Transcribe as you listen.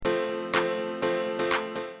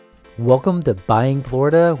Welcome to Buying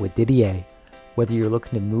Florida with Didier. Whether you're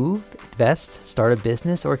looking to move, invest, start a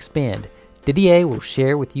business, or expand, Didier will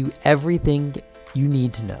share with you everything you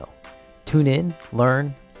need to know. Tune in,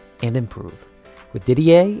 learn, and improve with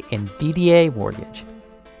Didier and DDA Mortgage.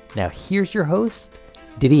 Now here's your host,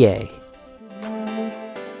 Didier.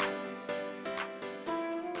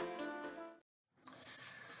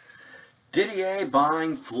 Didier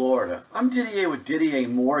Buying Florida. I'm Didier with Didier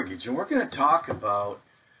Mortgage, and we're going to talk about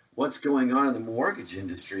what's going on in the mortgage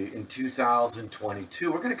industry in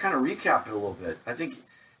 2022. We're going to kind of recap it a little bit. I think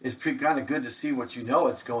it's pretty kind of good to see what you know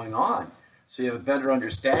what's going on so you have a better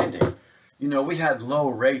understanding. You know, we had low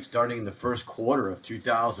rates starting in the first quarter of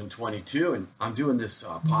 2022, and I'm doing this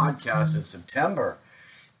podcast in September.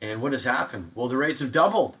 And what has happened? Well, the rates have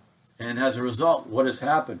doubled. And as a result, what has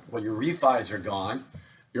happened? Well, your refis are gone.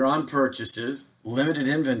 You're on purchases, limited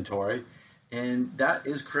inventory, and that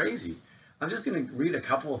is crazy. I'm just going to read a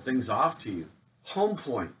couple of things off to you. Home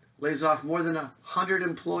Point lays off more than 100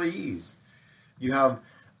 employees. You have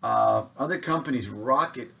other companies.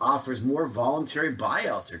 Rocket offers more voluntary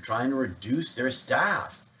buyouts. They're trying to reduce their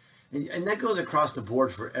staff. And that goes across the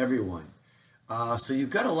board for everyone. So you've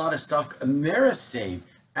got a lot of stuff. AmeriSave,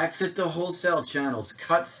 exit the wholesale channels,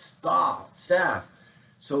 cut staff.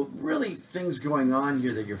 So really things going on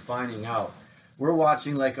here that you're finding out. We're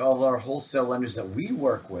watching like all our wholesale lenders that we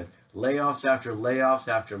work with, layoffs after layoffs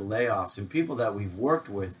after layoffs, and people that we've worked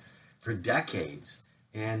with for decades,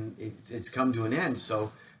 and it's come to an end.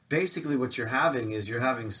 So basically what you're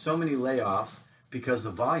having so many layoffs because the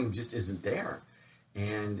volume just isn't there,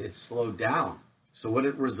 and it's slowed down. So what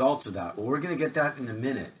are the results of that? Well, we're going to get that in a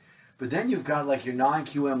minute. But then you've got like your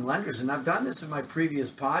non-QM lenders, and I've done this in my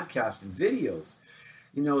previous podcast and videos.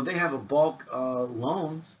 You know, they have a bulk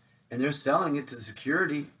loans, and they're selling it to the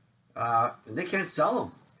security, and they can't sell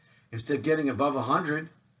them. Instead of getting above 100,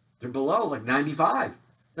 they're below like 95.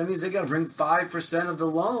 That means they got to bring 5% of the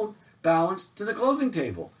loan balance to the closing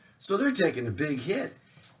table. So they're taking a big hit.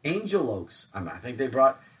 Angel Oaks, I think they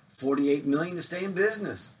brought $48 million to stay in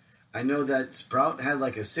business. I know that Sprout had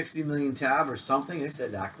like a $60 million tab or something. They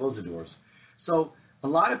said, close the doors. So a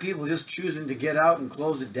lot of people just choosing to get out and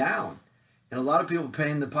close it down. And a lot of people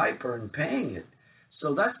paying the piper and paying it.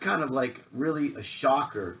 So that's kind of like really a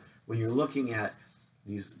shocker when you're looking at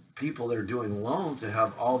these people that are doing loans that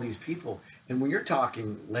have all these people. And when you're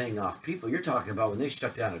talking laying off people, you're talking about when they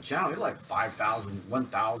shut down a channel, you're like 5,000,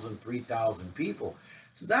 1,000, 3,000 people.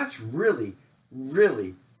 So that's really,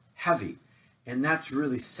 really heavy. And that's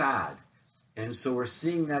really sad. And so we're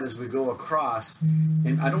seeing that as we go across.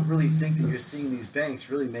 And I don't really think that you're seeing these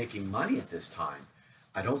banks really making money at this time.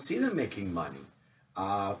 I don't see them making money.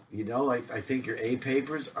 I think your A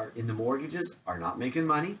papers are in the mortgages are not making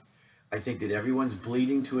money. I think that everyone's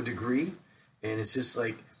bleeding to a degree. And it's just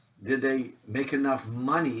like, did they make enough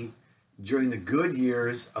money during the good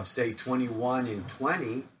years of, say, 21 and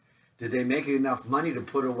 20? Did they make enough money to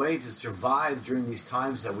put away to survive during these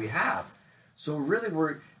times that we have? So really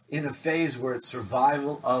we're in a phase where it's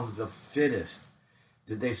survival of the fittest.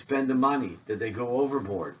 Did they spend the money? Did they go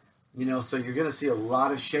overboard? You know, so you're going to see a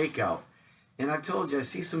lot of shakeout. And I've told you, I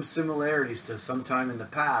see some similarities to sometime in the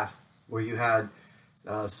past where you had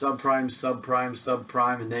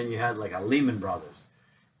subprime, and then you had like a Lehman Brothers.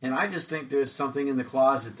 And I just think there's something in the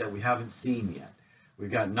closet that we haven't seen yet. We've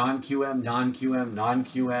got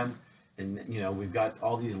non-QM, and we've got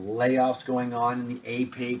all these layoffs going on in the A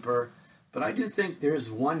paper. But I do think there's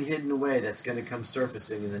one hidden away that's going to come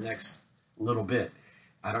surfacing in the next little bit.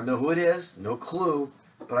 I don't know who it is, no clue,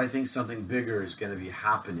 but I think something bigger is going to be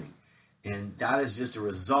happening. And that is just a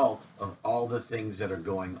result of all the things that are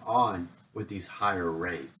going on with these higher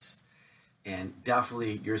rates. And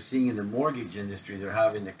definitely you're seeing in the mortgage industry, they're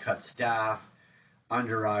having to cut staff,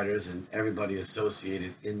 underwriters, and everybody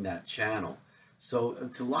associated in that channel. So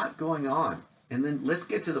it's a lot going on. And then let's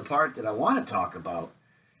get to the part that I want to talk about.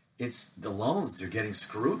 It's the loans. They're getting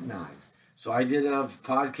scrutinized. So I did a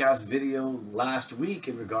podcast video last week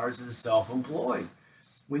in regards to the self-employed.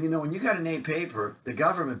 When you got an A paper, the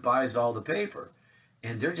government buys all the paper,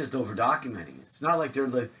 and they're just over-documenting it. It's not like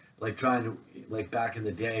they're like trying to, like back in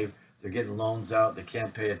the day, they're getting loans out, they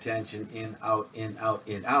can't pay attention, in, out, in, out,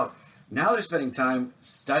 in, out. Now they're spending time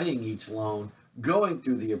studying each loan, going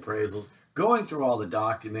through the appraisals, going through all the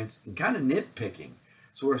documents, and kind of nitpicking.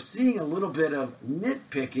 So we're seeing a little bit of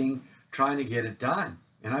nitpicking, trying to get it done.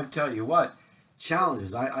 And I tell you what,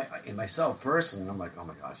 challenges, I in myself personally, I'm like, oh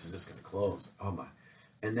my gosh, is this going to close? Oh my.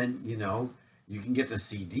 And then, you can get the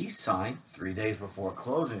CD signed 3 days before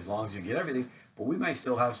closing as long as you get everything. But we might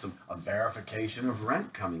still have a verification of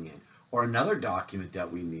rent coming in or another document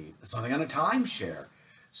that we need, something on a timeshare.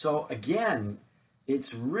 So again,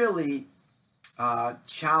 it's really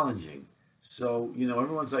challenging. So,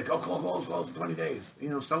 everyone's like, oh, close in 20 days.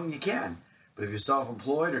 Some you can. But if you're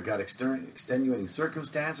self-employed or got extenuating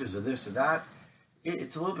circumstances or this or that,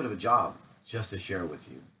 it's a little bit of a job just to share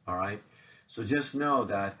with you, all right? So just know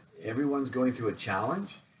that everyone's going through a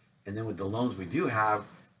challenge, and then with the loans we do have,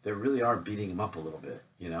 they really are beating them up a little bit,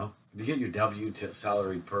 If you get your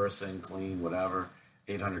salaried person, clean, whatever,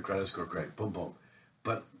 800 credit score, great, boom, boom.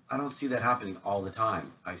 But I don't see that happening all the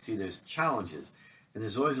time. I see there's challenges, and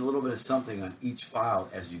there's always a little bit of something on each file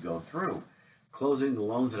as you go through. Closing the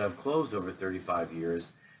loans that I've closed over 35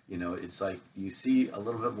 years, it's like you see a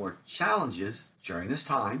little bit more challenges during this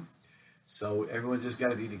time. So everyone's just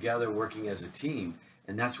got to be together working as a team.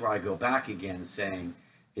 And that's where I go back again saying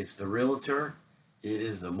it's the realtor, it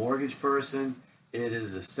is the mortgage person, it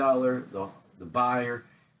is the seller, the buyer,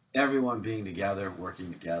 everyone being together,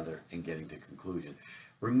 working together, and getting to conclusion.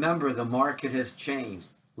 Remember, the market has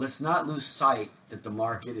changed. Let's not lose sight that the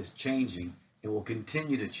market is changing and will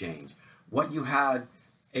continue to change. What you had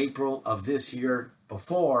April of this year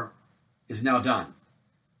before is now done.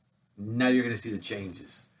 Now you're going to see the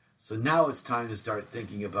changes. So now it's time to start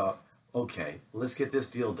thinking about, okay, let's get this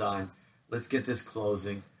deal done. Let's get this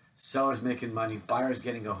closing. Sellers making money, buyers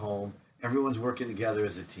getting a home. Everyone's working together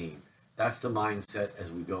as a team. That's the mindset as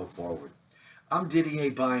we go forward. I'm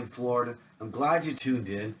Didier Buying Florida. I'm glad you tuned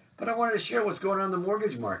in, but I wanted to share what's going on in the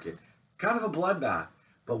mortgage market. Kind of a bloodbath,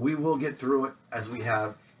 but we will get through it as we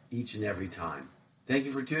have each and every time. Thank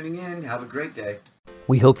you for tuning in. Have a great day.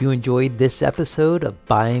 We hope you enjoyed this episode of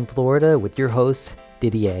Buying Florida with your host,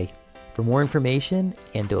 Didier. For more information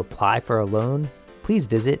and to apply for a loan, please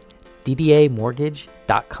visit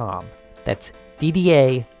ddamortgage.com. That's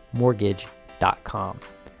ddamortgage.com.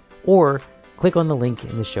 Or click on the link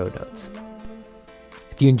in the show notes.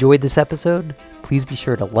 If you enjoyed this episode, please be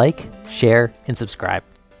sure to like, share, and subscribe.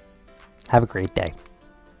 Have a great day.